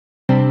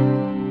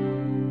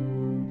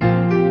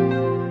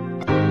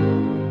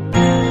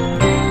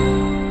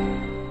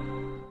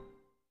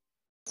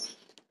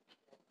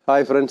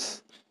Hi friends,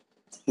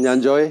 ഞാൻ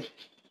ജോയ്.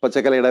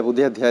 ചകലയുടെ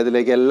പുതിയ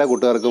അധ്യായത്തിലേക്ക് എല്ലാ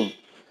കൂട്ടുകാർക്കും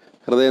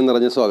ഹൃദയം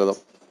നിറഞ്ഞ സ്വാഗതം.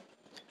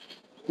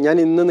 ഞാൻ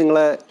ഇന്ന്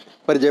നിങ്ങളെ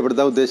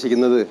പരിചയപ്പെടുത്താൻ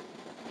ഉദ്ദേശിക്കുന്നത്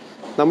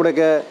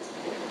നമ്മുടെയൊക്കെ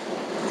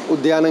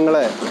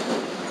ഉദ്യാനങ്ങളെ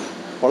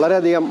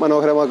വളരെയധികം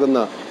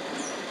മനോഹരമാക്കുന്ന,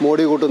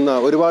 മോടി കൂട്ടുന്ന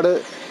ഒരുപാട്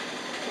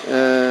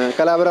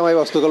കലാപരമായ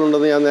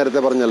വസ്തുക്കളുണ്ടെന്ന് ഞാൻ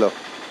നേരത്തെ പറഞ്ഞല്ലോ.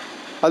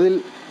 അതിൽ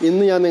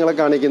ഇന്ന് ഞാൻ നിങ്ങളെ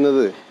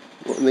കാണിക്കുന്നത്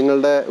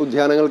നിങ്ങളുടെ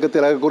ഉദ്യാനങ്ങൾക്ക്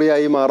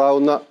തിലകക്കുറിയായി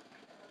മാറാവുന്ന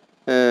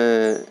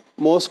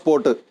മോസ്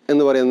പോട്ട്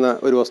എന്ന് പറയുന്ന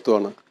ഒരു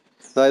വസ്തുവാണ്.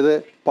 അതായത്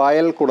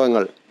പായൽ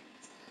കുടങ്ങൾ,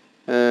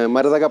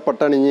 മരതക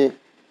പട്ടണിഞ്ഞ്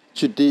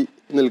ചുറ്റി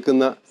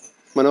നിൽക്കുന്ന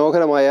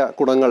മനോഹരമായ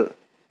കുടങ്ങൾ,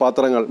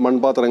 പാത്രങ്ങൾ,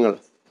 മൺപാത്രങ്ങൾ.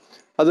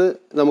 അത്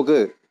നമുക്ക്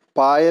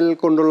പായൽ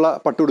കൊണ്ടുള്ള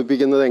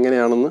പട്ടുപിടിപ്പിക്കുന്നത്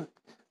എങ്ങനെയാണെന്ന്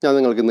ഞാൻ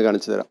നിങ്ങൾക്കിന്ന്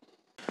കാണിച്ചു തരാം.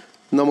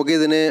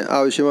 നമുക്കിതിന്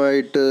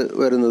ആവശ്യമായിട്ട്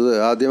വരുന്നത്,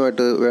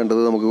 ആദ്യമായിട്ട്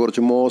വേണ്ടത് നമുക്ക്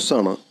കുറച്ച്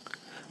മോസാണ്.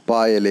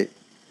 പായൽ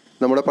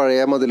നമ്മുടെ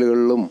പഴയ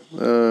മതിലുകളിലും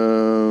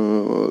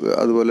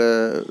അതുപോലെ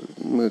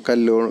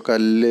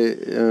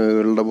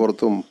കല്ലുകളുടെ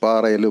പുറത്തും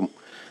പാറയിലും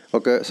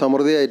ഒക്കെ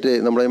സമൃദ്ധിയായിട്ട്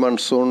നമ്മുടെ ഈ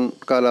മൺസൂൺ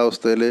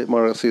കാലാവസ്ഥയിൽ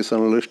മഴ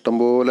സീസണിൽ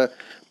ഇഷ്ടംപോലെ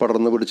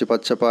പടർന്ന് പിടിച്ച്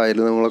പച്ച പായൽ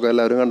നമ്മളൊക്കെ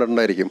എല്ലാവരും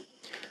കണ്ടിട്ടുണ്ടായിരിക്കും.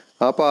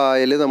 ആ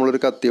പായൽ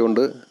നമ്മളൊരു കത്തി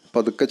കൊണ്ട്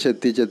പതുക്കെ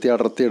ചെത്തി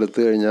അടർത്തി എടുത്തു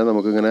കഴിഞ്ഞാൽ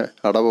നമുക്കിങ്ങനെ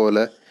അട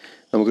പോലെ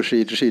നമുക്ക്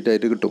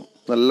ഷീറ്റായിട്ട് കിട്ടും.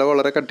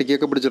 വളരെ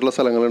കട്ടിക്കൊക്കെ പിടിച്ചിട്ടുള്ള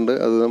സ്ഥലങ്ങളുണ്ട്.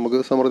 അത് നമുക്ക്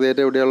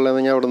സമൃദ്ധിയായിട്ട്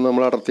എവിടെയുള്ളതെങ്കിൽ അവിടെ നിന്ന്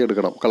നമ്മൾ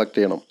അടർത്തിയെടുക്കണം, കളക്ട്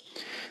ചെയ്യണം.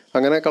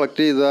 അങ്ങനെ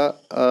കളക്ട് ചെയ്ത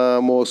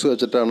മോസ്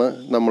വെച്ചിട്ടാണ്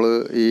നമ്മൾ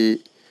ഈ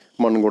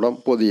മൺകുടം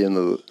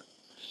പൊതിയുന്നത്.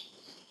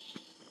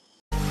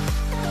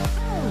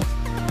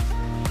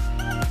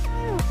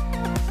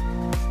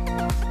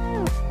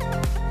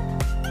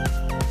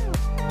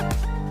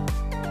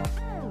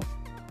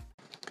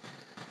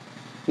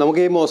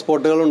 നമുക്ക് ഈ മോസ്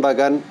പോട്ടുകൾ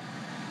ഉണ്ടാക്കാൻ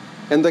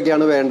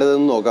എന്തൊക്കെയാണ്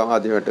വേണ്ടതെന്ന് നോക്കാം.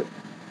 ആദ്യമായിട്ട്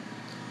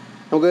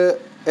നമുക്ക്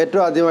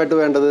ഏറ്റവും ആദ്യമായിട്ട്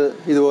വേണ്ടത്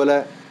ഇതുപോലെ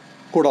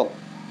കുടം,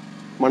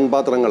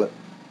 മൺപാത്രങ്ങൾ.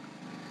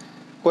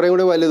 കുറേ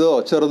കൂടി വലുതോ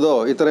ചെറുതോ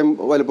ഇത്രയും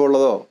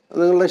വലിപ്പമുള്ളതോ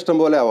നിങ്ങളുടെ ഇഷ്ടം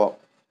പോലെ ആവാം.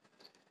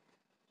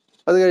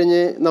 അത്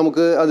കഴിഞ്ഞ്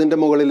നമുക്ക് അതിൻ്റെ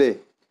മുകളിൽ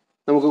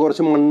നമുക്ക്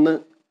കുറച്ച് മണ്ണ്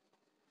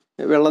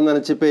വെള്ളം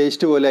നനച്ച്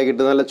പേസ്റ്റ് പോലെ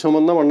ആക്കിയിട്ട്, നല്ല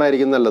ചുമന്ന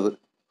മണ്ണായിരിക്കും നല്ലത്.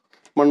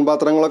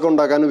 മൺപാത്രങ്ങളൊക്കെ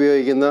ഉണ്ടാക്കാൻ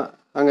ഉപയോഗിക്കുന്ന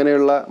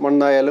അങ്ങനെയുള്ള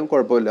മണ്ണായാലും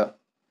കുഴപ്പമില്ല.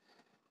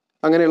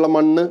 അങ്ങനെയുള്ള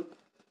മണ്ണ്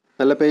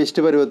നല്ല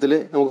പേസ്റ്റ് പരുവത്തിൽ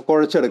നമുക്ക്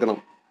കുഴച്ചെടുക്കണം,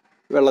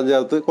 വെള്ളം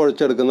ചേർത്ത്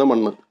കുഴച്ചെടുക്കുന്ന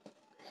മണ്ണ്.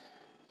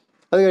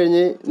 അത്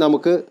കഴിഞ്ഞ്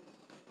നമുക്ക്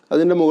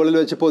അതിൻ്റെ മുകളിൽ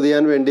വെച്ച്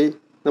പൊതിയാൻ വേണ്ടി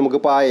നമുക്ക്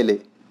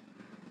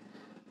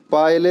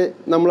പായൽ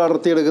നമ്മൾ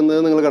അടർത്തിയെടുക്കുന്നത്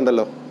നിങ്ങൾ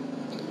കണ്ടല്ലോ.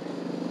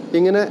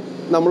 ഇങ്ങനെ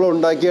നമ്മൾ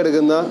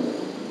ഉണ്ടാക്കിയെടുക്കുന്ന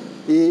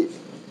ഈ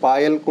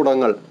പായൽ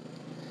കുടങ്ങൾ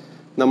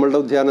നമ്മളുടെ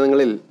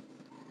ഉദ്യാനങ്ങളിൽ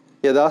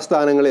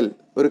യഥാസ്ഥാനങ്ങളിൽ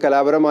ഒരു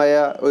കലാപരമായ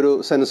ഒരു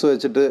സെൻസ്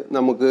വെച്ചിട്ട്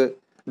നമുക്ക്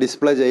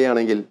ഡിസ്പ്ലേ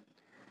ചെയ്യുകയാണെങ്കിൽ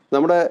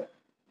നമ്മുടെ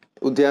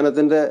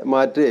ഉദ്യാനത്തിൻ്റെ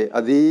മാറ്റ്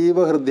അതീവ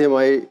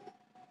ഹൃദ്യമായി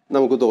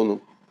നമുക്ക്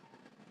തോന്നും.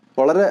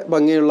 വളരെ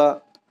ഭംഗിയുള്ള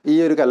ഈ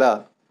ഒരു കല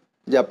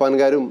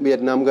ജപ്പാൻകാരും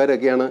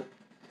വിയറ്റ്നാംകാരൊക്കെയാണ്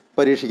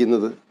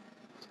പരീക്ഷിക്കുന്നത്.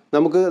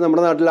 നമുക്ക്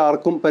നമ്മുടെ നാട്ടിൽ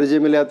ആർക്കും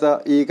പരിചയമില്ലാത്ത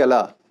ഈ കല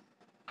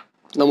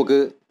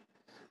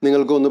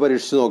നിങ്ങൾക്കൊന്ന്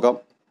പരീക്ഷിച്ച് നോക്കാം.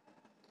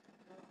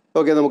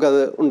 ഓക്കെ, നമുക്കത്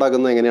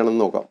ഉണ്ടാക്കുന്നത്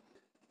എങ്ങനെയാണെന്ന് നോക്കാം.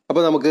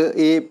 അപ്പോൾ നമുക്ക്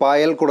ഈ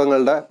പായൽ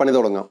കുടങ്ങളുടെ പണി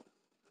തുടങ്ങാം.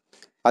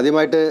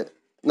 ആദ്യമായിട്ട്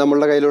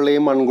നമ്മളുടെ കയ്യിലുള്ള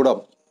ഈ മൺകുടം,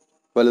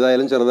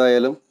 വലുതായാലും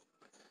ചെറുതായാലും,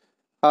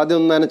 ആദ്യം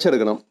ഒന്ന്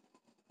നനച്ചെടുക്കണം.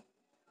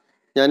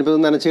 ഞാനിപ്പോൾ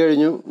ഇത് നനച്ച്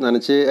കഴിഞ്ഞു.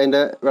 നനച്ച്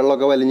അതിൻ്റെ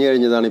വെള്ളമൊക്കെ വലിഞ്ഞു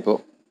കഴിഞ്ഞതാണിപ്പോൾ.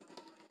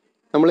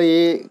 നമ്മൾ ഈ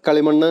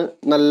കളിമണ്ണ്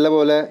നല്ല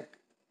പോലെ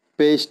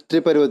പേസ്റ്റ്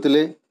പരുവത്തിൽ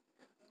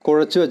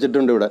കുഴച്ച്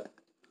വെച്ചിട്ടുണ്ട് ഇവിടെ.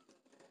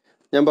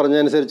 ഞാൻ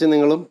പറഞ്ഞതനുസരിച്ച്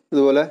നിങ്ങളും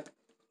ഇതുപോലെ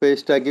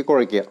പേസ്റ്റാക്കി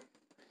കുഴയ്ക്കുക.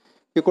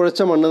 ഈ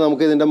കുഴച്ച മണ്ണ്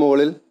നമുക്ക് ഇതിൻ്റെ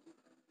മുകളിൽ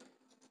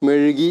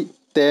മെഴുകി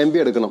തേമ്പി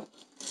എടുക്കണം.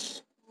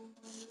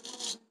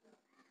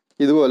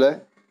 ഇതുപോലെ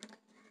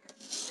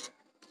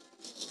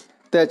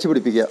തേച്ച്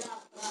പിടിപ്പിക്കുക.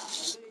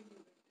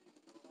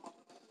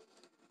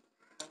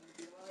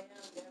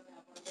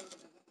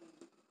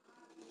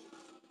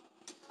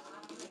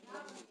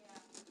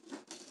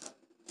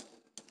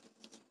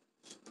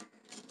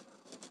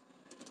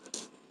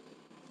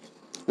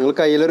 നിങ്ങൾ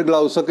കയ്യിലൊരു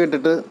ഗ്ലൗസൊക്കെ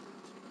ഇട്ടിട്ട്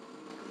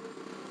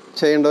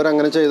ചെയ്യേണ്ടവർ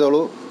അങ്ങനെ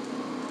ചെയ്തോളൂ.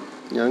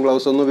 ഞാൻ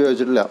ഗ്ലൗസൊന്നും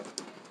ഉപയോഗിച്ചിട്ടില്ല.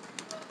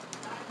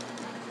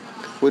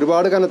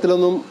 ഒരുപാട്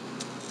കനത്തിലൊന്നും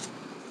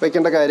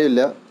വയ്ക്കേണ്ട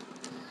കാര്യമില്ല.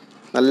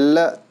 നല്ല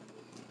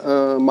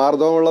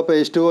മാർദ്ദവമുള്ള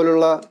പേസ്റ്റ്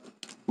പോലുള്ള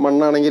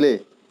മണ്ണാണെങ്കിൽ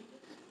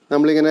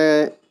നമ്മളിങ്ങനെ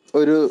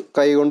ഒരു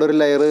കൈ കൊണ്ടൊരു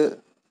ലെയർ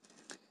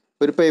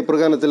ഒരു പേപ്പർ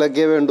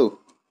കനത്തിലൊക്കെ വേണ്ടൂ.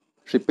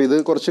 പക്ഷെ ഇപ്പം ഇത്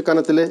കുറച്ച്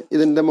കനത്തിൽ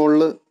ഇതിൻ്റെ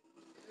മുകളിൽ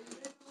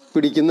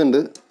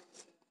പിടിക്കുന്നുണ്ട്.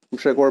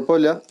 പക്ഷെ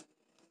കുഴപ്പമില്ല.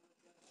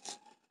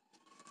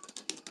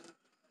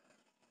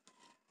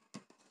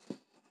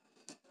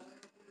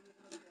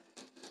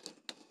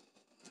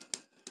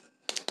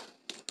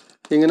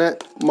 ഇങ്ങനെ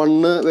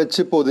മണ്ണ്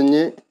വെച്ച്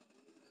പൊതിഞ്ഞ്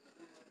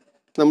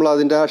നമ്മൾ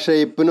അതിൻ്റെ ആ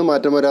ഷേപ്പിന്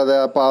മാറ്റം വരാതെ,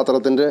 ആ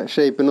പാത്രത്തിൻ്റെ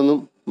ഷേപ്പിനൊന്നും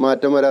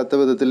മാറ്റം വരാത്ത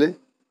വിധത്തിൽ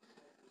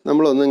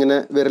നമ്മളൊന്നിങ്ങനെ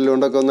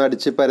വിരലുകൊണ്ടൊക്കെ ഒന്ന്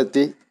അടിച്ച്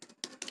പരത്തി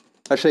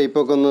ആ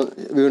ഷേപ്പൊക്കെ ഒന്ന്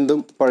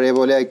വീണ്ടും പഴയ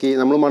പോലെ ആക്കി.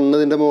 നമ്മൾ മണ്ണ്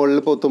ഇതിൻ്റെ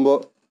മുകളിൽ പൊത്തുമ്പോൾ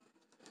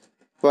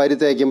വാരി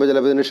തേക്കുമ്പോൾ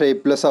ചിലപ്പോൾ ഇതിന്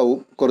ഷേപ്പ്ലെസ് ആവും.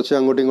 കുറച്ച്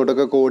അങ്ങോട്ടും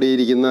ഇങ്ങോട്ടൊക്കെ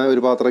കോടിയിരിക്കുന്ന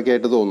ഒരു പാത്രമൊക്കെ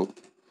ആയിട്ട് തോന്നും.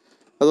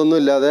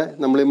 അതൊന്നുമില്ലാതെ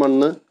നമ്മൾ ഈ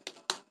മണ്ണ്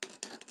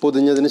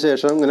പൊതിഞ്ഞതിന്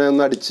ശേഷം ഇങ്ങനെ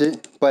ഒന്ന് അടിച്ച്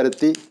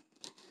പരത്തി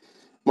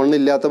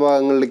മണ്ണില്ലാത്ത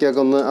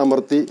ഭാഗങ്ങളിലേക്കൊക്കെ ഒന്ന്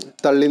അമർത്തി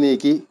തള്ളി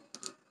നീക്കി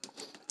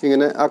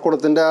ഇങ്ങനെ ആ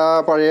കുടത്തിൻ്റെ ആ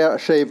പഴയ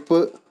ഷേപ്പ്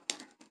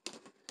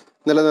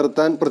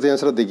നിലനിർത്താൻ പ്രത്യേകം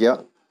ശ്രദ്ധിക്കുക.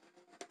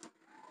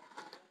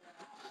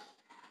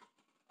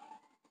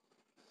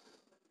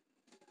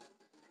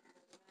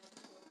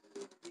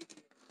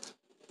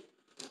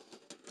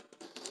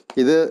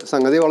 ഇത്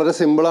സംഗതി വളരെ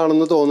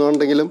സിമ്പിളാണെന്ന്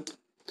തോന്നുന്നുണ്ടെങ്കിലും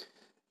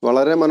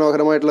വളരെ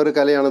മനോഹരമായിട്ടുള്ളൊരു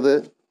കലയാണിത്.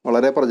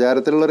 വളരെ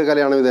പ്രചാരത്തിലുള്ളൊരു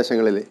കലയാണ്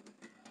വിദേശങ്ങളിൽ.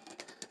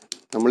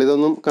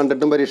 നമ്മളിതൊന്നും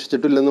കണ്ടിട്ടും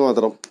പരീക്ഷിച്ചിട്ടില്ലെന്ന്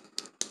മാത്രം.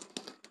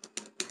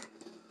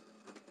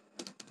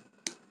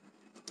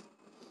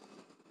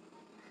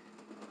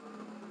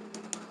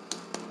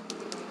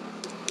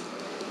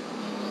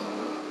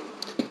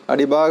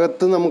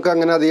 അടിഭാഗത്ത് നമുക്ക്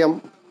അങ്ങനെ അധികം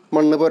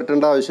മണ്ണ്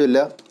പുരട്ടേണ്ട ആവശ്യമില്ല.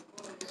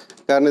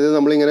 കാരണം ഇത്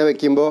നമ്മളിങ്ങനെ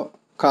വെക്കുമ്പോൾ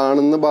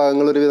കാണുന്ന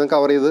ഭാഗങ്ങൾ ഒരുവിധം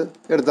കവർ ചെയ്ത്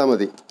എടുത്താൽ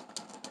മതി.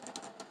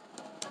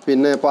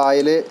 പിന്നെ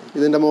പായൽ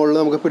ഇതിൻ്റെ മുകളിൽ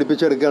നമുക്ക്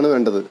പിടിപ്പിച്ചെടുക്കുകയാണ്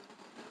വേണ്ടത്.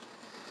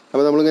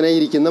 അപ്പോൾ നമ്മളിങ്ങനെ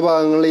ഇരിക്കുന്ന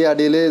ഭാഗങ്ങളിൽ ഈ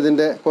അടിയിൽ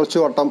ഇതിൻ്റെ കുറച്ച്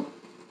വട്ടം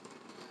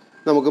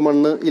നമുക്ക്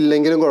മണ്ണ്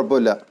ഇല്ലെങ്കിലും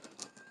കുഴപ്പമില്ല,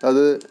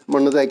 അത്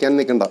മണ്ണ് തേക്കാൻ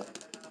നിൽക്കണ്ട.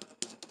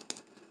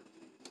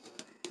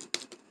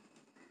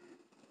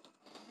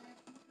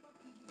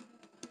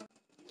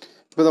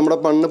 ഇപ്പോൾ നമ്മുടെ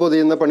മണ്ണ്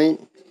പൊതിയുന്ന പണി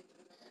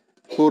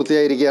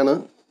പൂർത്തിയായിരിക്കുകയാണ്.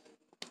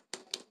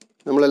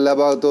 നമ്മളെല്ലാ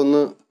ഭാഗത്തും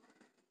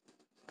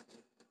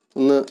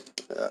ഒന്ന്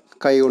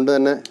കൈ കൊണ്ട്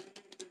തന്നെ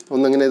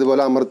ഒന്നിങ്ങനെ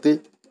ഇതുപോലെ അമർത്തി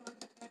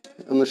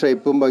ഒന്ന്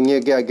ഷേപ്പും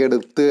ഭംഗിയൊക്കെ ആക്കി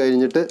എടുത്ത്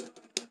കഴിഞ്ഞിട്ട്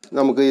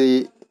നമുക്ക് ഈ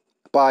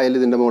പായൽ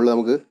ഇതിൻ്റെ മുകളിൽ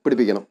നമുക്ക്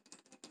പിടിപ്പിക്കണം.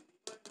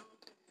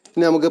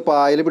 ഇനി നമുക്ക്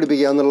പായൽ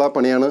പിടിപ്പിക്കുക എന്നുള്ള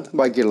പണിയാണ്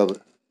ബാക്കിയുള്ളത്.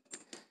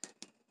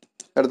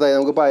 അടുത്തായി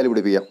നമുക്ക് പായൽ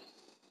പിടിപ്പിക്കാം.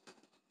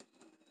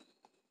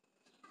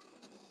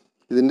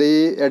 ഇതിൻ്റെ ഈ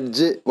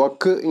എഡ്ജ്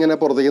വക്ക് ഇങ്ങനെ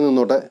പുറത്തേക്ക്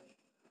നിന്നോട്ടെ.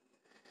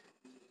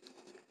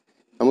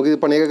 നമുക്ക് ഈ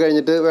പണിയൊക്കെ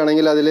കഴിഞ്ഞിട്ട്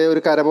വേണമെങ്കിൽ അതിൽ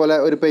ഒരു കര പോലെ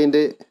ഒരു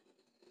പെയിൻറ്റ്,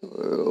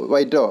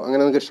 വൈറ്റോ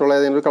അങ്ങനെ നമുക്ക് ഇഷ്ടമുള്ള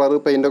ഏതെങ്കിലും ഒരു കളർ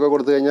പെയിൻറ്റൊക്കെ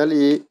കൊടുത്തു കഴിഞ്ഞാൽ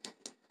ഈ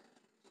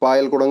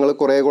പായൽ കുടങ്ങൾ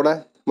കുറേ കൂടെ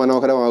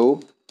മനോഹരമാകും.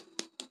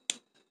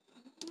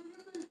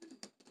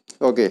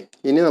 ഓക്കെ,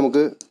 ഇനി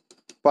നമുക്ക്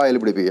പായൽ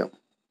പിടിപ്പിക്കാം.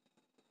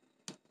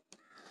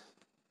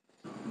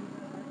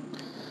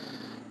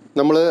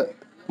 നമ്മൾ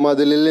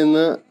മതിലിൽ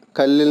നിന്ന്,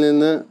 കല്ലിൽ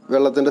നിന്ന്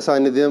വെള്ളത്തിൻ്റെ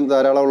സാന്നിധ്യം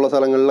ധാരാളമുള്ള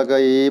സ്ഥലങ്ങളിലൊക്കെ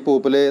ഈ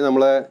പൂപ്പൽ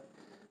നമ്മളെ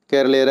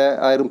കേരളീയരെ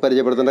ആരും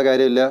പരിചയപ്പെടുത്തേണ്ട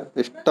കാര്യമില്ല.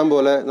 ഇഷ്ടം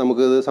പോലെ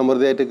നമുക്കിത്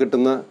സമൃദ്ധിയായിട്ട്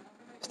കിട്ടുന്ന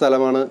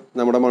സ്ഥലമാണ്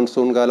നമ്മുടെ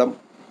മൺസൂൺ കാലം,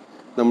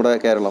 നമ്മുടെ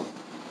കേരളം.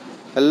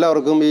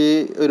 എല്ലാവർക്കും ഈ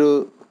ഒരു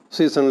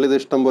സീസണിൽ ഇത്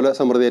ഇഷ്ടം പോലെ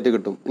സമൃദ്ധിയായിട്ട്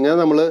കിട്ടും. ഇങ്ങനെ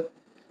നമ്മൾ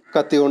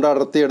കത്തി കൊണ്ട്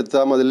അടർത്തിയെടുത്ത,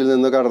 മതിലിൽ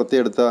നിന്നൊക്കെ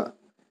അടർത്തിയെടുത്ത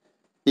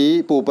ഈ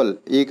പൂപ്പൽ,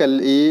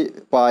 ഈ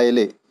പായൽ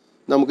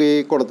നമുക്ക് ഈ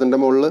കുടത്തിൻ്റെ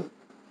മുകളിൽ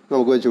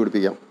നമുക്ക് വെച്ച്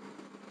പിടിപ്പിക്കാം.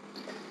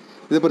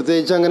 ഇത്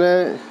പ്രത്യേകിച്ച് അങ്ങനെ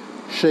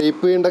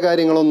ഷേപ്പ് ചെയ്യേണ്ട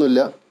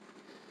കാര്യങ്ങളൊന്നുമില്ല.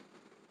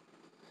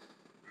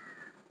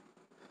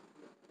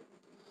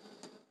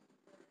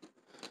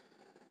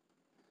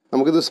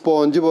 നമുക്കിത്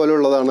സ്പോഞ്ച്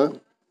പോലെയുള്ളതാണ്.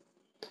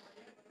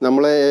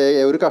 നമ്മളെ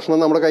ഒരു കഷ്ണം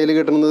നമ്മുടെ കയ്യിൽ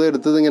കിട്ടുന്നത്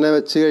എടുത്തത് ഇങ്ങനെ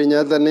വെച്ച്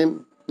കഴിഞ്ഞാൽ തന്നെയും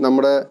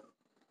നമ്മുടെ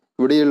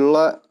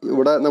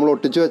ഇവിടെ നമ്മൾ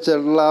ഒട്ടിച്ച്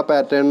വെച്ചിട്ടുള്ള ആ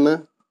പാറ്റേണിന്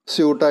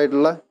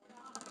സ്യൂട്ടായിട്ടുള്ള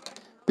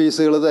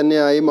പീസുകൾ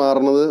തന്നെയായി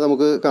മാറുന്നത്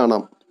നമുക്ക്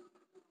കാണാം.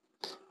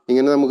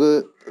 ഇങ്ങനെ നമുക്ക്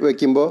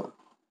വയ്ക്കുമ്പോൾ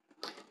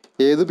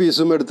ഏത്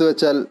പീസും എടുത്ത്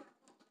വെച്ചാൽ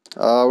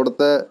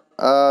അവിടുത്തെ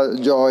ആ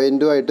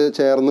ജോയിൻറ്റുമായിട്ട്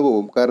ചേർന്ന്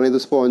പോകും. കാരണം ഇത്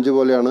സ്പോഞ്ച്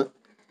പോലെയാണ്.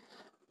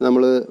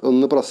 നമ്മൾ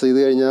ഒന്ന് പ്രസ് ചെയ്ത്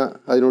കഴിഞ്ഞാൽ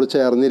അതിനോട്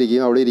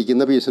ചേർന്നിരിക്കും. അവിടെ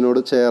ഇരിക്കുന്ന പീസിനോട്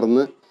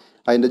ചേർന്ന്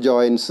അതിൻ്റെ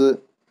ജോയിൻസ്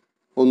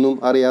ഒന്നും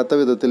അറിയാത്ത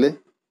വിധത്തിൽ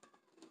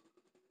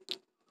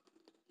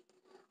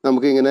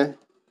നമുക്കിങ്ങനെ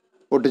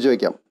ഒട്ടിച്ച്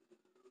വയ്ക്കാം.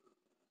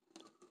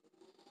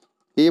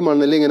 ഈ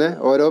മണ്ണിൽ ഇങ്ങനെ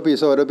ഓരോ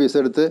പീസ്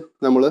എടുത്ത്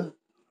നമ്മൾ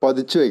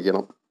പതിച്ച്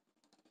വയ്ക്കണം.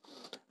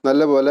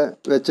 നല്ലപോലെ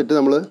വെച്ചിട്ട്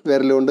നമ്മൾ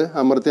വിരലുകൊണ്ട്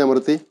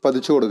അമർത്തി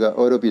പതിച്ചു കൊടുക്കുക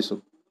ഓരോ പീസും.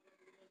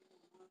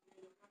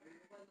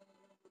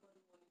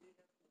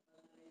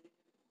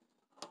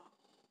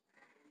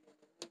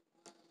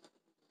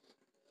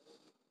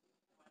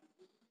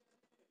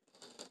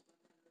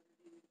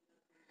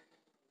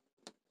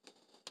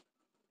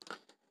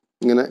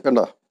 ഇങ്ങനെ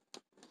കണ്ടോ,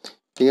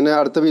 ഇങ്ങനെ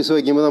അടുത്ത പീസ്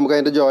വയ്ക്കുമ്പോൾ നമുക്ക്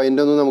അതിൻ്റെ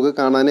ജോയിൻ്റ് ഒന്നും നമുക്ക്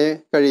കാണാനേ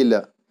കഴിയില്ല.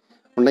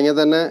 ഉണ്ടെങ്കിൽ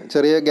തന്നെ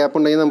ചെറിയ ഗ്യാപ്പ്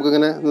ഉണ്ടെങ്കിൽ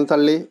നമുക്കിങ്ങനെ ഒന്ന്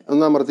തള്ളി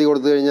ഒന്ന് അമർത്തി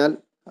കൊടുത്തു കഴിഞ്ഞാൽ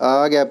ആ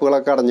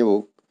ഗ്യാപ്പുകളൊക്കെ അടഞ്ഞു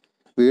പോകും.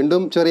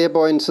 വീണ്ടും ചെറിയ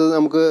പോയിൻറ്റ്സ്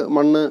നമുക്ക്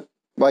മണ്ണ്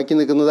ബാക്കി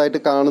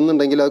നിൽക്കുന്നതായിട്ട്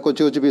കാണുന്നുണ്ടെങ്കിൽ അത്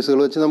കൊച്ചു പീസുകൾ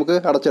വെച്ച് നമുക്ക്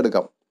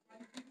അടച്ചെടുക്കാം.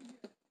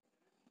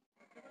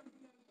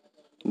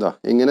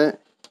 ഇങ്ങനെ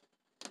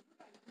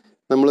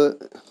നമ്മൾ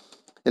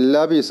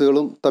എല്ലാ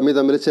പീസുകളും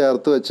തമ്മിൽ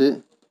ചേർത്ത് വെച്ച്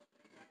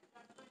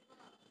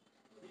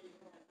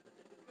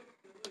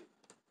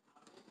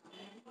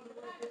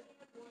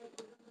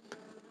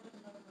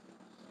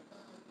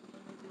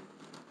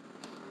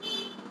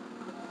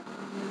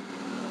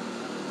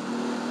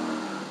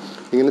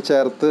ഇങ്ങനെ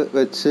ചേർത്ത്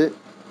വെച്ച്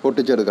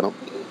ഒട്ടിച്ചെടുക്കണം.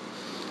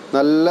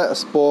 നല്ല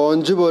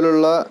സ്പോഞ്ച്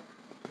പോലുള്ള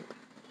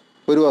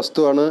ഒരു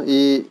വസ്തുവാണ്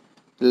ഈ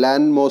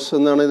ലാൻഡ് മോസ്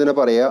എന്നാണ് ഇതിനെ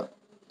പറയുക.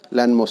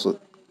 ലാൻഡ്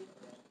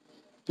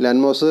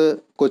മോസ്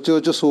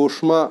കൊച്ചു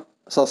സൂക്ഷ്മ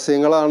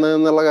സസ്യങ്ങളാണ്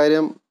എന്നുള്ള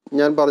കാര്യം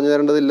ഞാൻ പറഞ്ഞു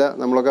തരേണ്ടതില്ല.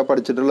 നമ്മളൊക്കെ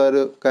പഠിച്ചിട്ടുള്ള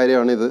ഒരു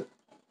കാര്യമാണിത്.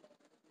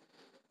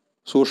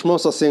 സൂക്ഷ്മ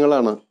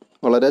സസ്യങ്ങളാണ്.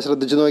 വളരെ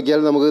ശ്രദ്ധിച്ചു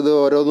നോക്കിയാൽ നമുക്കിത്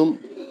ഓരോന്നും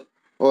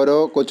ഓരോ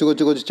കൊച്ചു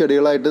കൊച്ചു കൊച്ചു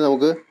ചെടികളായിട്ട്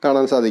നമുക്ക്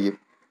കാണാൻ സാധിക്കും.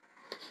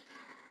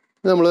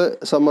 നമ്മൾ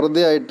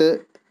സമൃദ്ധിയായിട്ട്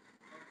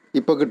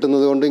ഇപ്പോൾ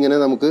കിട്ടുന്നത് കൊണ്ട് ഇങ്ങനെ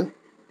നമുക്ക്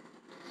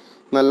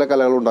നല്ല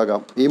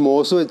കലകളുണ്ടാക്കാം. ഈ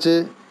മോസ് വെച്ച്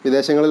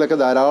വിദേശങ്ങളിലൊക്കെ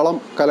ധാരാളം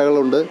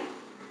കലകളുണ്ട്.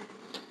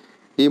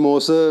 ഈ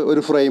മോസ്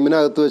ഒരു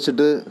ഫ്രെയിമിനകത്ത്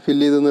വെച്ചിട്ട്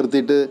ഫില്ല് ചെയ്ത്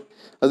നിർത്തിയിട്ട്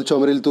അത്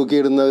ചുമരിൽ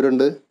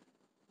തൂക്കിയിടുന്നവരുണ്ട്.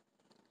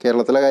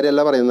 കേരളത്തിലെ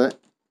കാര്യമല്ല പറയുന്നത്.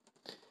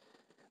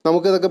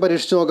 നമുക്കിതൊക്കെ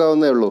പരീക്ഷിച്ച്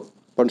നോക്കാവുന്നേ ഉള്ളൂ.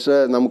 പക്ഷേ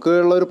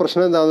നമുക്കുള്ള ഒരു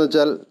പ്രശ്നം എന്താണെന്ന്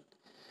വെച്ചാൽ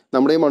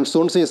നമ്മുടെ ഈ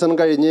മൺസൂൺ സീസൺ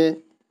കഴിഞ്ഞ്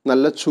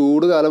നല്ല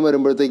ചൂട് കാലം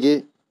വരുമ്പോഴത്തേക്ക്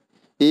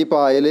ഈ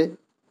പായൽ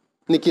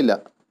നിൽക്കില്ല.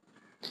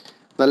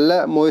 നല്ല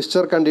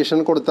മോയ്സ്ചർ കണ്ടീഷൻ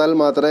കൊടുത്താൽ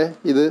മാത്രമേ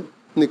ഇത്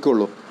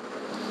നിൽക്കുള്ളൂ.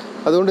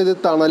 അതുകൊണ്ട് ഇത്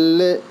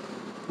തണലിൽ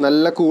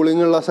നല്ല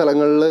കൂളിംഗ് ഉള്ള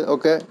സ്ഥലങ്ങളിൽ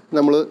ഒക്കെ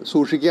നമ്മൾ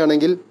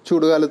സൂക്ഷിക്കുകയാണെങ്കിൽ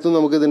ചൂടുകാലത്തും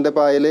നമുക്ക് ഇതിൻ്റെ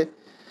പായൽ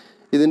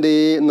ഇതിൻ്റെ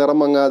ഈ നിറം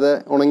മങ്ങാതെ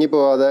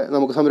ഉണങ്ങിപ്പോകാതെ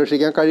നമുക്ക്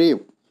സംരക്ഷിക്കാൻ കഴിയും.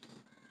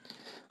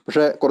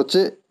 പക്ഷേ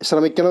കുറച്ച്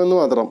ശ്രമിക്കണമെന്ന്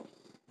മാത്രം.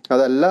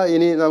 അതല്ല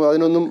ഇനി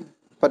അതിനൊന്നും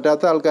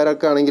പറ്റാത്ത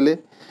ആൾക്കാരൊക്കെ ആണെങ്കിൽ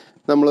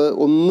നമ്മൾ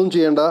ഒന്നും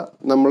ചെയ്യേണ്ട.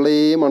 നമ്മളുടെ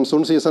ഈ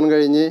മൺസൂൺ സീസൺ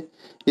കഴിഞ്ഞ്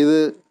ഇത്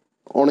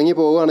ഉണങ്ങി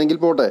പോവുകയാണെങ്കിൽ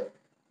പോട്ടെ,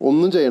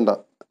 ഒന്നും ചെയ്യണ്ട.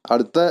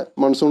 അടുത്ത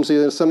മൺസൂൺ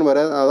സീസൺ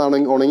വരെ അതാണ്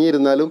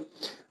ഉണങ്ങിയിരുന്നാലും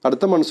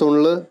അടുത്ത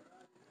മൺസൂണിൽ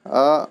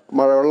ആ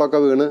മഴവെള്ളമൊക്കെ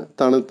വീണ്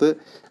തണുത്ത്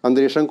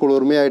അന്തരീക്ഷം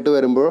കുളിർമയായിട്ട്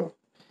വരുമ്പോൾ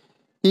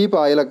ഈ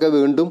പായലൊക്കെ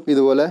വീണ്ടും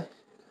ഇതുപോലെ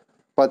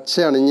പച്ച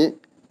അണിഞ്ഞ്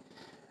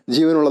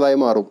ജീവനുള്ളതായി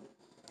മാറും.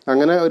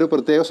 അങ്ങനെ ഒരു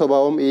പ്രത്യേക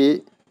സ്വഭാവം ഈ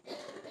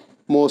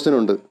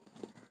മോസിനുണ്ട്.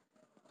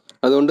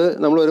 അതുകൊണ്ട്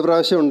നമ്മൾ ഒരു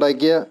പ്രാവശ്യം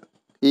ഉണ്ടാക്കിയ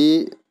ഈ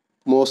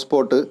മോസ്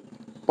പോട്ട്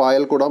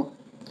പായൽക്കുടം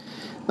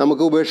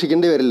നമുക്ക്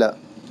ഉപേക്ഷിക്കേണ്ടി വരില്ല.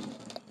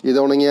 ഇത്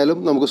ഉണങ്ങിയാലും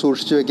നമുക്ക്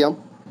സൂക്ഷിച്ചു വയ്ക്കാം.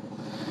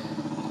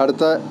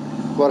 അടുത്ത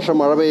വർഷം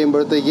മഴ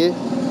പെയ്യുമ്പോഴത്തേക്ക്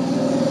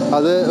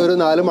അത് ഒരു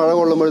 4 മഴ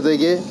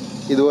കൊള്ളുമ്പോഴത്തേക്ക്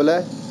ഇതുപോലെ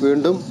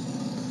വീണ്ടും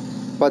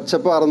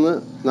പച്ചപ്പാർന്ന്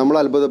നമ്മൾ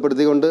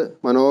അത്ഭുതപ്പെടുത്തിക്കൊണ്ട്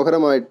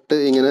മനോഹരമായിട്ട്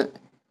ഇങ്ങനെ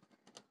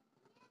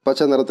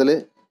പച്ച നിറത്തിൽ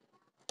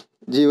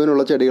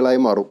ജീവനുള്ള ചെടികളായി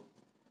മാറും.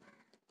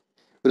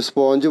 ഒരു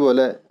സ്പോഞ്ച്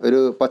പോലെ, ഒരു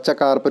പച്ച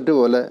കാർപ്പറ്റ്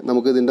പോലെ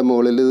നമുക്ക് ഇതിൻ്റെ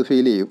മുകളിൽ ഇത്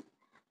ഫീൽ ചെയ്യും.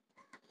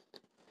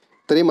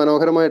 ഇത്രയും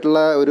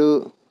മനോഹരമായിട്ടുള്ള ഒരു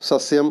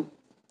സസ്യം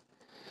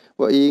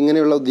ഈ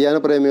ഇങ്ങനെയുള്ള ഉദ്യാന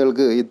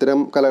പ്രേമികൾക്ക് ഇത്തരം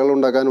കലകൾ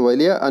ഉണ്ടാക്കാൻ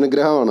വലിയ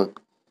അനുഗ്രഹമാണ്.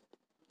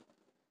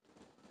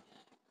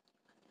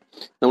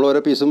 നമ്മൾ ഓരോ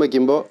പീസും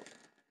വയ്ക്കുമ്പോൾ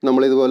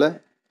നമ്മളിതുപോലെ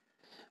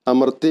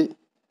അമർത്തി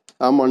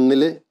ആ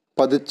മണ്ണിൽ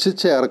പതിച്ച്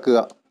ചേർക്കുക,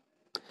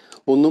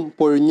 ഒന്നും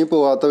പൊഴിഞ്ഞു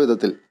പോകാത്ത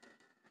വിധത്തിൽ.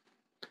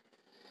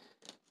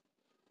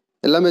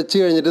 എല്ലാം വെച്ച്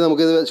കഴിഞ്ഞിട്ട്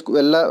നമുക്കിത്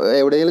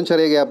എവിടെയെങ്കിലും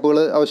ചെറിയ ഗ്യാപ്പുകൾ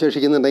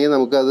അവശേഷിക്കുന്നുണ്ടെങ്കിൽ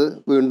നമുക്കത്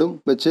വീണ്ടും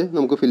വെച്ച്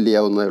നമുക്ക് ഫില്ല്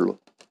ചെയ്യാവുന്നതേ ഉള്ളൂ.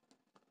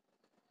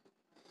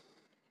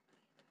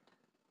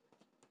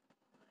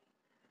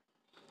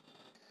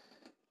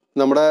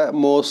 നമ്മുടെ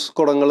മോസ്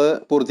കുടങ്ങൾ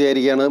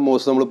പൂർത്തിയായിരിക്കുകയാണ്.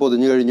 മോസ് നമ്മൾ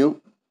പൊതിഞ്ഞു കഴിഞ്ഞു.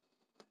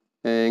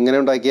 ഇങ്ങനെ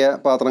ഉണ്ടാക്കിയ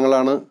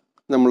പാത്രങ്ങളാണ്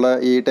നമ്മളെ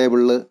ഈ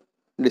ടേബിളിൽ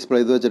ഡിസ്പ്ലേ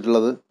ചെയ്ത്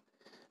വെച്ചിട്ടുള്ളത്.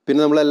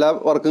 പിന്നെ നമ്മളെല്ലാ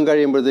വർക്കും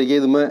കഴിയുമ്പോഴത്തേക്ക്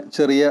ഇതുമേ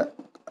ചെറിയ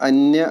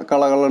അന്യ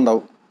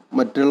കളകളുണ്ടാവും,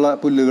 മറ്റുള്ള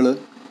പുല്ലുകൾ.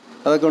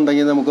 അതൊക്കെ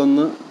ഉണ്ടെങ്കിൽ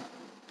നമുക്കൊന്ന്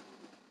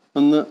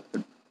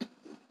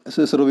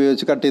സിസർ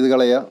ഉപയോഗിച്ച് കട്ട് ചെയ്ത്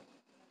കളയുക.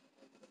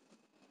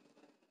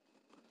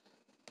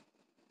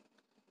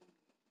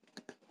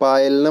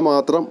 പായലിനെ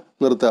മാത്രം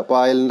നിർത്തുക.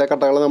 പായലിൻ്റെ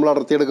കട്ടകൾ നമ്മൾ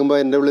അടർത്തിയെടുക്കുമ്പോൾ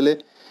അതിൻ്റെ ഉള്ളിൽ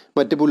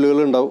മറ്റ്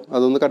പുല്ലുകളുണ്ടാവും,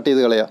 അതൊന്ന് കട്ട്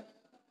ചെയ്ത് കളയുക.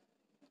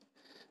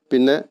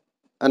 പിന്നെ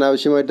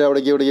അനാവശ്യമായിട്ട്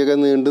അവിടേക്ക് ഇവിടേക്കൊക്കെ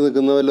നീണ്ടു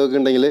നിൽക്കുന്ന വല്ലതൊക്കെ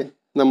ഉണ്ടെങ്കിൽ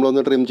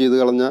നമ്മളൊന്ന് ട്രിം ചെയ്ത്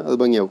കളഞ്ഞാൽ അത്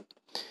ഭംഗിയാവും.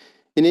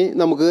 ഇനി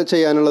നമുക്ക്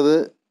ചെയ്യാനുള്ളത്,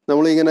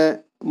 നമ്മളിങ്ങനെ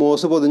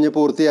മോസ് പൊതിഞ്ഞ്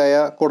പൂർത്തിയായ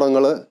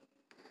കുടങ്ങൾ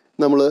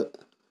നമ്മൾ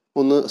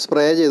ഒന്ന്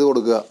സ്പ്രേ ചെയ്ത്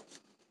കൊടുക്കുക.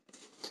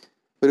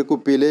 ഒരു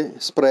കുപ്പിയിൽ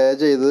സ്പ്രേ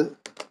ചെയ്ത്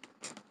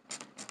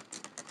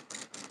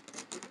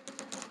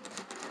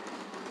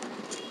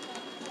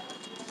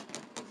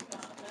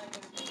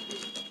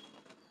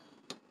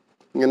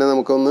ഇങ്ങനെ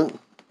നമുക്കൊന്ന്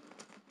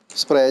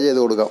സ്പ്രേ ചെയ്ത്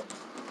കൊടുക്കാം.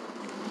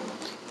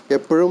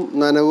 എപ്പോഴും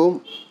നനവും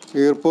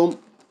ഈർപ്പവും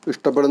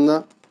ഇഷ്ടപ്പെടുന്ന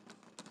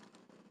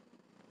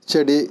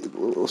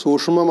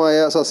സൂക്ഷ്മമായ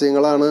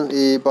സസ്യങ്ങളാണ്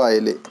ഈ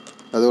പായൽ.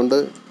 അതുകൊണ്ട്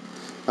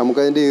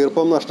നമുക്കതിൻ്റെ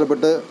ഈർപ്പം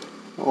നഷ്ടപ്പെട്ട്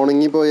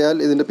ഉണങ്ങിപ്പോയാൽ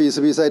ഇതിൻ്റെ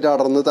പീസ് പീസായിട്ട്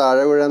അടർന്ന്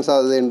താഴെ വീഴാൻ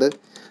സാധ്യതയുണ്ട്.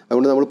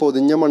 അതുകൊണ്ട് നമ്മൾ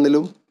പൊതിഞ്ഞ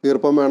മണ്ണിലും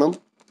ഈർപ്പം വേണം,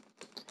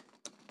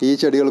 ഈ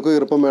ചെടികൾക്കും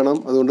ഈർപ്പം വേണം.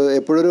 അതുകൊണ്ട്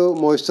എപ്പോഴൊരു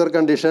മോയ്സ്ചർ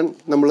കണ്ടീഷൻ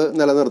നമ്മൾ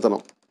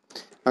നിലനിർത്തണം.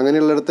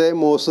 അങ്ങനെയുള്ളിടത്തെ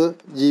മോസ്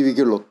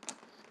ജീവിക്കുള്ളൂ,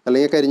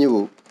 അല്ലെങ്കിൽ കരിഞ്ഞു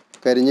പോകും.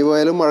 കരിഞ്ഞു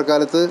പോയാലും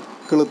മഴക്കാലത്ത്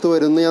കിളുത്ത്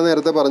വരുമെന്ന് ഞാൻ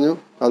നേരത്തെ പറഞ്ഞു,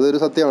 അതൊരു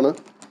സത്യമാണ്.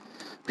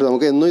 പക്ഷെ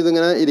നമുക്ക് എന്നും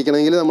ഇതിങ്ങനെ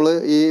ഇരിക്കണമെങ്കിൽ നമ്മൾ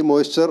ഈ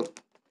മോയ്സ്ചർ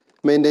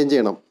മെയിൻറ്റെയിൻ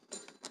ചെയ്യണം.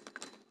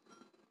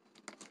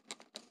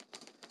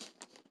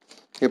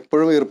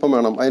 എപ്പോഴും ഈർപ്പം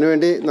വേണം.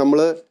 അതിനുവേണ്ടി നമ്മൾ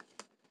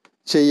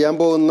ചെയ്യാൻ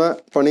പോകുന്ന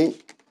പണി,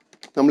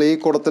 നമ്മൾ ഈ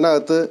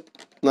കുടത്തിനകത്ത്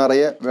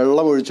നിറയെ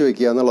വെള്ളം ഒഴിച്ചു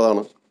വയ്ക്കുക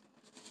എന്നുള്ളതാണ്.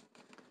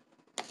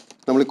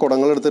 നമ്മൾ ഈ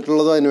കുടങ്ങൾ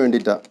എടുത്തിട്ടുള്ളതും അതിന്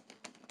വേണ്ടിയിട്ടാണ്.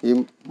 ഈ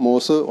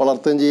മോസ്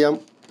വളർത്തുകയും ചെയ്യാം.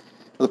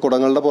 അത്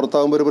കുടങ്ങളുടെ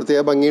പുറത്താകുമ്പോൾ ഒരു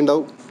പ്രത്യേക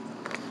ഭംഗിയുണ്ടാവും.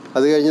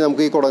 അത് കഴിഞ്ഞ്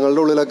നമുക്ക് ഈ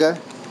കുടങ്ങളുടെ ഉള്ളിലൊക്കെ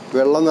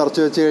വെള്ളം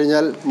നിറച്ച് വെച്ച്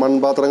കഴിഞ്ഞാൽ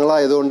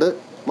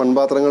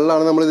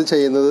മൺപാത്രങ്ങളിലാണ് നമ്മളിത്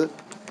ചെയ്യുന്നത്.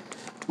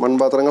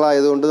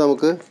 മൺപാത്രങ്ങളായതുകൊണ്ട്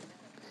നമുക്ക്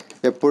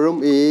എപ്പോഴും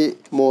ഈ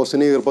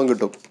മോസിന് ഈർപ്പം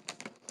കിട്ടും.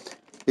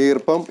 ഈ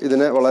ഈർപ്പം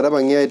ഇതിനെ വളരെ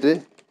ഭംഗിയായിട്ട്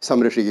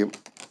സംരക്ഷിക്കും.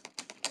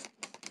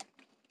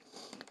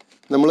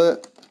 നമ്മൾ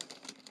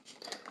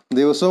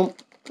ദിവസവും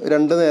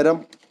 2 നേരം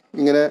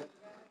ഇങ്ങനെ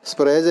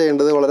സ്പ്രേ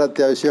ചെയ്യേണ്ടത് വളരെ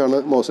അത്യാവശ്യമാണ്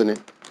മോസിന്.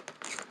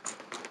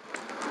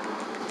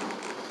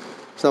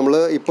 നമ്മൾ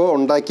ഇപ്പോൾ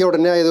ഉണ്ടാക്കിയ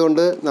ഉടനെ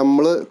ആയതുകൊണ്ട്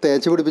നമ്മൾ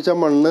തേച്ച് പിടിപ്പിച്ച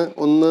മണ്ണ്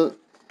ഒന്ന്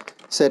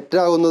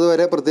സെറ്റാകുന്നത്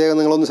വരെ പ്രത്യേകം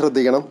നിങ്ങളൊന്ന്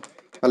ശ്രദ്ധിക്കണം.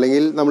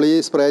 അല്ലെങ്കിൽ നമ്മൾ ഈ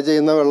സ്പ്രേ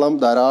ചെയ്യുന്ന വെള്ളം,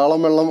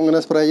 ധാരാളം വെള്ളം ഇങ്ങനെ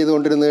സ്പ്രേ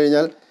ചെയ്തുകൊണ്ടിരുന്നു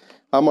കഴിഞ്ഞാൽ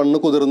ആ മണ്ണ്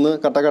കുതിർന്ന്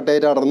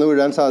കട്ടക്കട്ടയായിട്ട് അടർന്ന്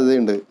വീഴാൻ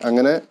സാധ്യതയുണ്ട്.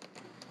 അങ്ങനെ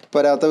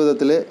വരാത്ത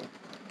വിധത്തിൽ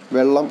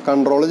വെള്ളം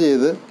കൺട്രോൾ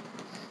ചെയ്ത്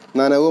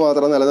നനവ്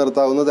മാത്രം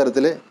നിലനിർത്താവുന്ന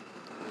തരത്തിൽ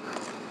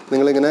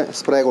നിങ്ങളിങ്ങനെ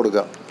സ്പ്രേ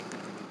കൊടുക്കുക.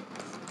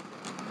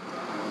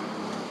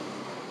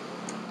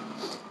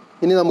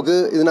 ഇനി നമുക്ക്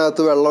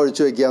ഇതിനകത്ത് വെള്ളം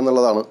ഒഴിച്ച് വയ്ക്കുക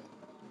എന്നുള്ളതാണ്.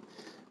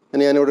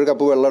 ഇനി ഞാനിവിടെ ഒരു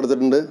കപ്പ് വെള്ളം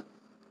എടുത്തിട്ടുണ്ട്.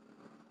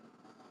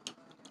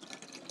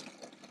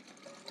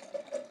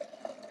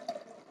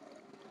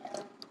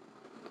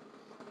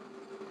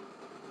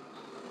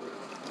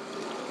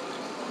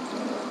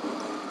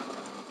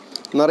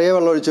 നിറയെ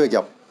വെള്ളം ഒഴിച്ച്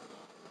വയ്ക്കാം.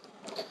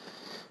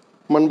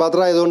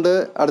 മൺപാത്രം ആയതുകൊണ്ട്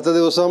അടുത്ത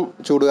ദിവസം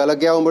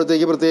ചൂടുകാലമൊക്കെ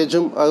ആകുമ്പോഴത്തേക്ക്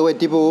പ്രത്യേകിച്ചും അത്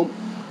വറ്റിപ്പോവും.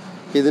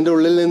 ഇതിൻ്റെ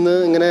ഉള്ളിൽ നിന്ന്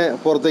ഇങ്ങനെ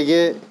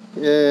പുറത്തേക്ക്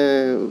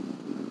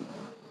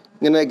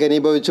ഇങ്ങനെ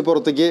ഘനീഭവിച്ച്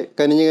പുറത്തേക്ക്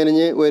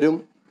കനിഞ്ഞ് വരും.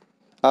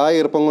 ആ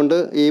ഈർപ്പം കൊണ്ട്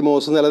ഈ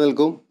മോസ്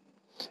നിലനിൽക്കും.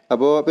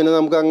 അപ്പോൾ പിന്നെ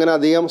നമുക്ക് അങ്ങനെ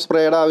അധികം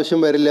സ്പ്രേയുടെ ആവശ്യം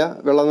വരില്ല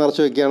വെള്ളം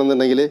നിറച്ച്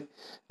വയ്ക്കുകയാണെന്നുണ്ടെങ്കിൽ.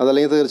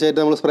 അതല്ലെങ്കിൽ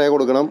തീർച്ചയായിട്ടും നമ്മൾ സ്പ്രേ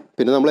കൊടുക്കണം.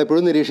 പിന്നെ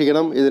നമ്മളെപ്പോഴും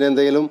നിരീക്ഷിക്കണം,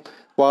 ഇതിനെന്തെങ്കിലും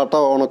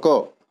വാട്ടോ ഉണക്കോ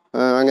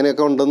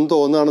അങ്ങനെയൊക്കെ ഉണ്ടെന്ന്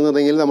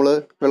തോന്നുകയാണെന്നുണ്ടെങ്കിൽ നമ്മൾ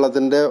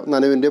വെള്ളത്തിൻ്റെ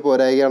നനവിൻ്റെ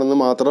പോരായ്കയാണെന്ന്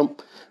മാത്രം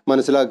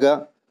മനസ്സിലാക്കുക.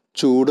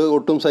 ചൂട്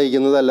ഒട്ടും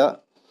സഹിക്കുന്നതല്ല.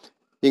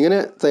 ഇങ്ങനെ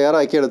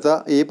തയ്യാറാക്കിയെടുത്ത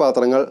ഈ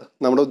പാത്രങ്ങൾ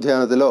നമ്മുടെ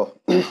ഉദ്യാനത്തിലോ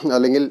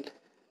അല്ലെങ്കിൽ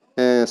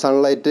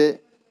സൺലൈറ്റ്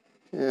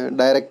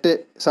ഡയറക്റ്റ്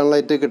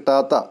സൺലൈറ്റ്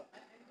കിട്ടാത്ത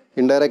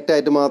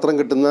ഇൻഡയറക്റ്റായിട്ട് മാത്രം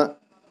കിട്ടുന്ന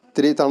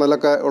ഇത്തിരി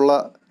തണലൊക്കെ ഉള്ള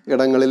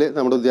ഇടങ്ങളിൽ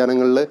നമ്മുടെ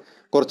ഉദ്യാനങ്ങളിൽ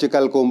കുറച്ച്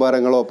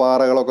കൽക്കൂമ്പാരങ്ങളോ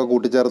പാറകളോ ഒക്കെ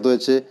കൂട്ടിച്ചേർത്ത്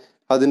വെച്ച്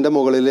അതിൻ്റെ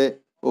മുകളിൽ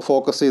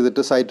ഫോക്കസ്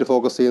ചെയ്തിട്ട് സൈറ്റ്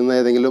ഫോക്കസ് ചെയ്യുന്ന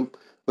ഏതെങ്കിലും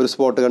ഒരു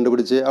സ്പോട്ട്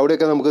കണ്ടുപിടിച്ച്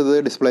അവിടെയൊക്കെ നമുക്കിത്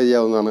ഡിസ്പ്ലേ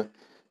ചെയ്യാവുന്നതാണ്.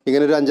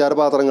 ഇങ്ങനെ ഒരു 5-6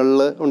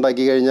 പാത്രങ്ങളിൽ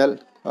ഉണ്ടാക്കി കഴിഞ്ഞാൽ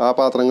ആ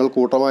പാത്രങ്ങൾ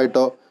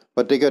കൂട്ടമായിട്ടോ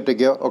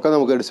ഒറ്റയ്ക്കോ ഒക്കെ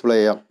നമുക്ക് ഡിസ്പ്ലേ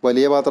ചെയ്യാം.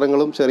 വലിയ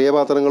പാത്രങ്ങളും ചെറിയ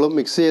പാത്രങ്ങളും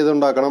മിക്സ്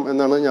ചെയ്തുണ്ടാക്കണം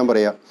എന്നാണ് ഞാൻ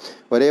പറയുക.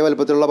 ഒരേ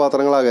വലുപ്പത്തിലുള്ള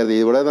പാത്രങ്ങളാകരുത്.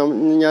 ഇവിടെ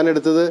ഞാൻ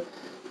എടുത്തത്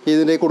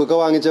ഇതിൻ്റെ കുടുക്ക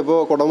വാങ്ങിച്ചപ്പോൾ,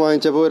 കുടം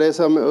വാങ്ങിച്ചപ്പോൾ ഒരേ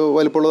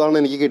വലുപ്പമുള്ളതാണ്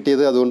എനിക്ക്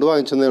കിട്ടിയത്. അതുകൊണ്ട്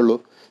വാങ്ങിച്ചതേ ഉള്ളൂ.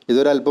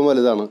 ഇതൊരല്പം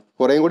വലുതാണ്.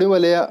 കുറേയും കൂടി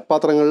വലിയ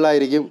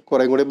പാത്രങ്ങളിലായിരിക്കും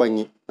കുറേയും കൂടി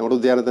ഭംഗി. നമ്മുടെ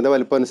ഉദ്യാനത്തിൻ്റെ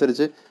വലുപ്പം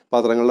അനുസരിച്ച്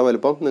പാത്രങ്ങളുടെ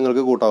വലുപ്പം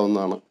നിങ്ങൾക്ക്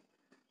കൂട്ടാവുന്നതാണ്.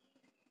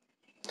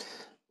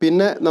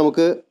 പിന്നെ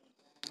നമുക്ക്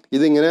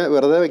ഇതിങ്ങനെ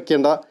വെറുതെ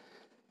വെക്കേണ്ട.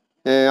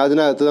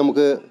 അതിനകത്ത്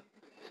നമുക്ക്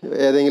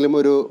ഏതെങ്കിലും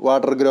ഒരു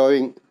വാട്ടർ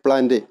ഗ്രോയിങ്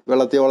പ്ലാന്റ്,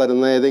 വെള്ളത്തിൽ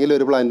വളരുന്ന ഏതെങ്കിലും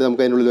ഒരു പ്ലാന്റ്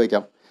നമുക്ക് അതിനുള്ളിൽ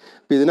വയ്ക്കാം.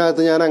 അപ്പോൾ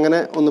ഇതിനകത്ത് ഞാൻ അങ്ങനെ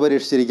ഒന്ന്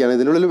പരീക്ഷിച്ചിരിക്കുകയാണ്.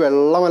 ഇതിനുള്ളിൽ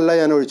വെള്ളമല്ല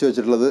ഞാൻ ഒഴിച്ചു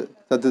വെച്ചിട്ടുള്ളത്.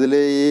 സത്യത്തിൽ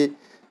ഈ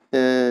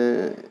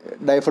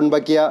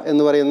ഡൈഫൺബക്കിയ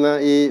എന്ന് പറയുന്ന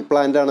ഈ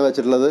പ്ലാന്റാണ്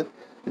വെച്ചിട്ടുള്ളത്.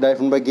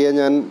 ഡൈഫൺബക്കിയ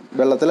ഞാൻ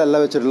വെള്ളത്തിലല്ല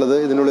വെച്ചിട്ടുള്ളത്.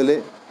 ഇതിനുള്ളിൽ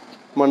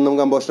മണ്ണും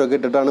കമ്പോസ്റ്റൊക്കെ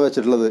ഇട്ടിട്ടാണ്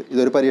വെച്ചിട്ടുള്ളത്.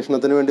 ഇതൊരു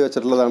പരീക്ഷണത്തിന് വേണ്ടി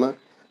വെച്ചിട്ടുള്ളതാണ്.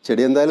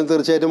 ചെടി എന്തായാലും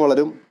തീർച്ചയായിട്ടും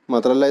വളരും.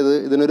 മാത്രമല്ല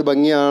ഇതിനൊരു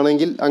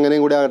ഭംഗിയാണെങ്കിൽ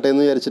അങ്ങനെയും കൂടി ആകട്ടെ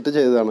എന്ന് വിചാരിച്ചിട്ട്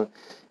ചെയ്തതാണ്.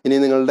 ഇനി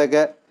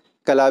നിങ്ങളുടെയൊക്കെ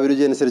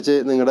കലാഭിരുചി അനുസരിച്ച്,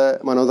 നിങ്ങളുടെ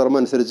മനോധർമ്മം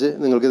അനുസരിച്ച്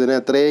നിങ്ങൾക്ക് ഇതിനെ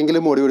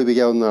എത്രയെങ്കിലും മോടി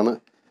പിടിപ്പിക്കാവുന്നതാണ്.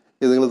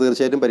 ഇത് നിങ്ങൾ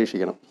തീർച്ചയായിട്ടും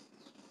പരീക്ഷിക്കണം.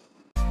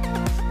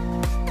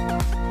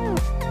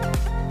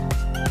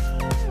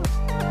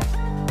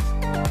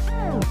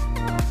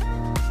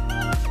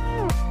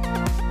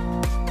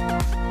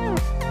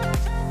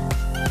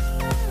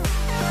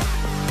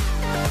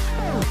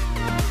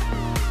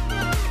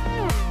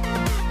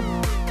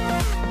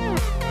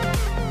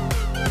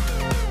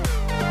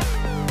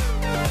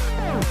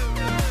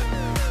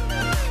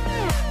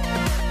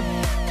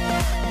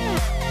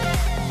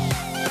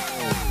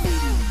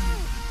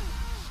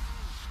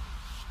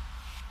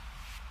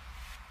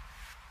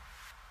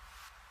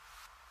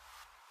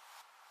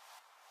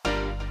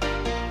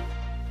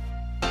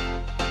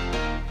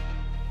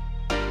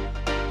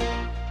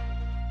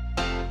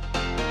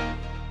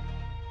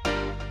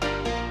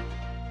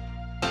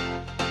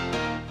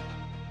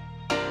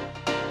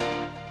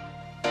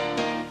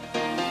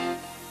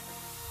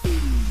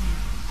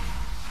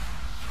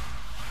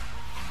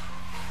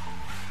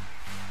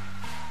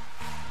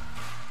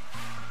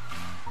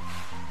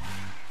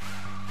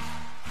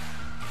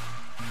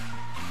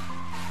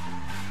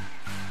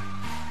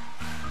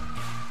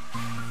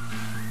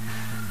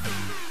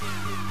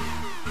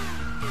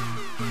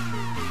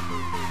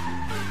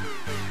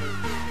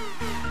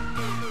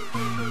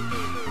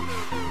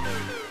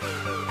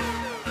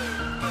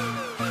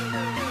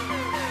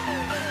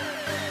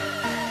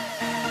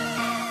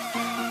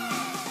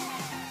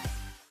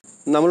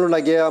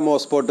 നമ്മളുണ്ടാക്കിയ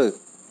മോസ്പോട്ട്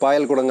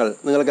പായൽക്കുടങ്ങൾ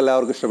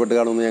നിങ്ങൾക്കെല്ലാവർക്കും ഇഷ്ടപ്പെട്ട്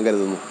കാണുമെന്ന് ഞാൻ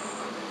കരുതുന്നു.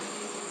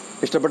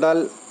 ഇഷ്ടപ്പെട്ടാൽ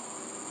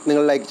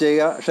നിങ്ങൾ ലൈക്ക്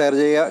ചെയ്യുക, ഷെയർ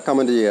ചെയ്യുക,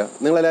 കമൻറ്റ് ചെയ്യുക.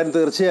 നിങ്ങളെല്ലാവരും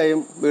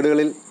തീർച്ചയായും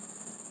വീടുകളിൽ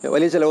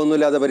വലിയ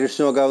ചിലവൊന്നുമില്ലാതെ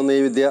പരീക്ഷിച്ച് നോക്കാവുന്ന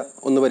ഈ വിദ്യ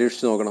ഒന്ന്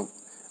പരീക്ഷിച്ച് നോക്കണം.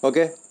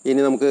 ഓക്കെ,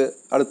 ഇനി നമുക്ക്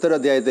അടുത്തൊരു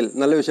അധ്യായത്തിൽ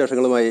നല്ല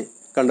വിശേഷങ്ങളുമായി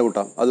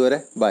കണ്ടുമുട്ടാം. അതുവരെ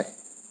ബൈ.